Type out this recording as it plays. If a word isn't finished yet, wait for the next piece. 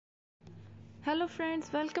Hello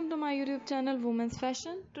friends, welcome to my YouTube channel Women's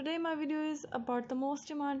Fashion. Today my video is about the most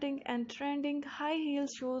demanding and trending high heel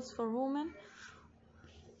shoes for women.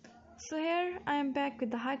 So here I am back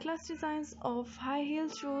with the high class designs of high heel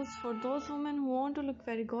shoes for those women who want to look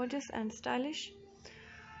very gorgeous and stylish.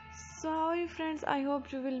 So how are you friends? I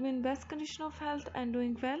hope you will be in best condition of health and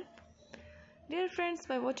doing well. Dear friends,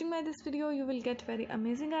 by watching this video you will get very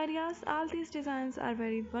amazing ideas. All these designs are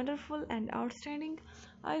very wonderful and outstanding.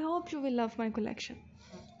 I hope you will love my collection.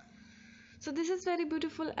 So this is very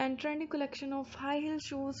beautiful and trendy collection of high heel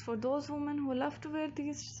shoes for those women who love to wear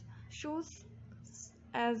these shoes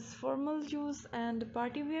as formal use and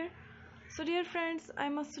party wear. So dear friends, I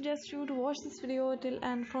must suggest you to watch this video till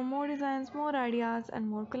end for more designs, more ideas and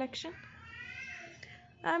more collection.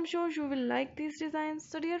 I'm sure you will like these designs.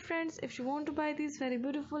 So dear friends, if you want to buy these very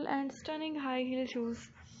beautiful and stunning high heel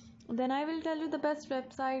shoes, then I will tell you the best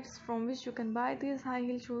websites from which you can buy these high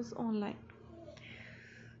heel shoes online.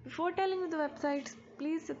 Before telling you the websites,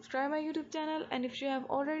 please subscribe my YouTube channel, and if you have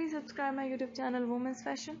already subscribed my YouTube channel Women's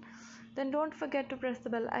Fashion, then don't forget to press the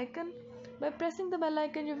bell icon. By pressing the bell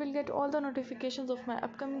icon, you will get all the notifications of my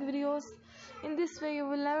upcoming videos. In this way, you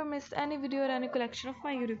will never miss any video or any collection of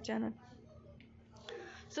my YouTube channel.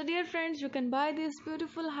 So dear friends, you can buy these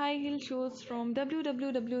beautiful high heel shoes from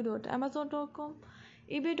www.amazon.com,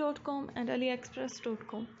 ebay.com and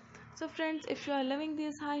aliexpress.com. So friends, if you are loving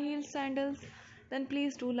these high heel sandals, then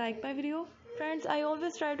please do like my video. Friends, I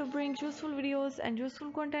always try to bring useful videos and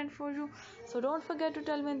useful content for you. So don't forget to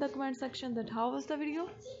tell me in the comment section that how was the video.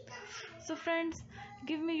 So friends,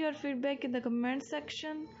 give me your feedback in the comment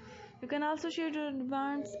section. You can also share your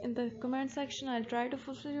demands in the comment section. I'll try to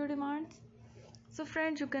fulfill your demands. So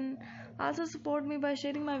friends, you can also support me by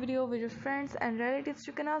sharing my video with your friends and relatives.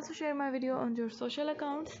 You can also share my video on your social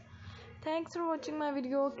accounts. Thanks for watching my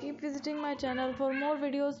video. Keep visiting my channel for more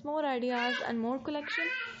videos, more ideas and more collection.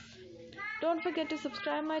 Don't forget to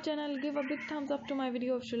subscribe my channel. Give a big thumbs up to my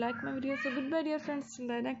video if you like my video. So goodbye dear friends, till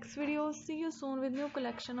the next video. See you soon with new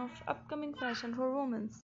collection of upcoming fashion for women.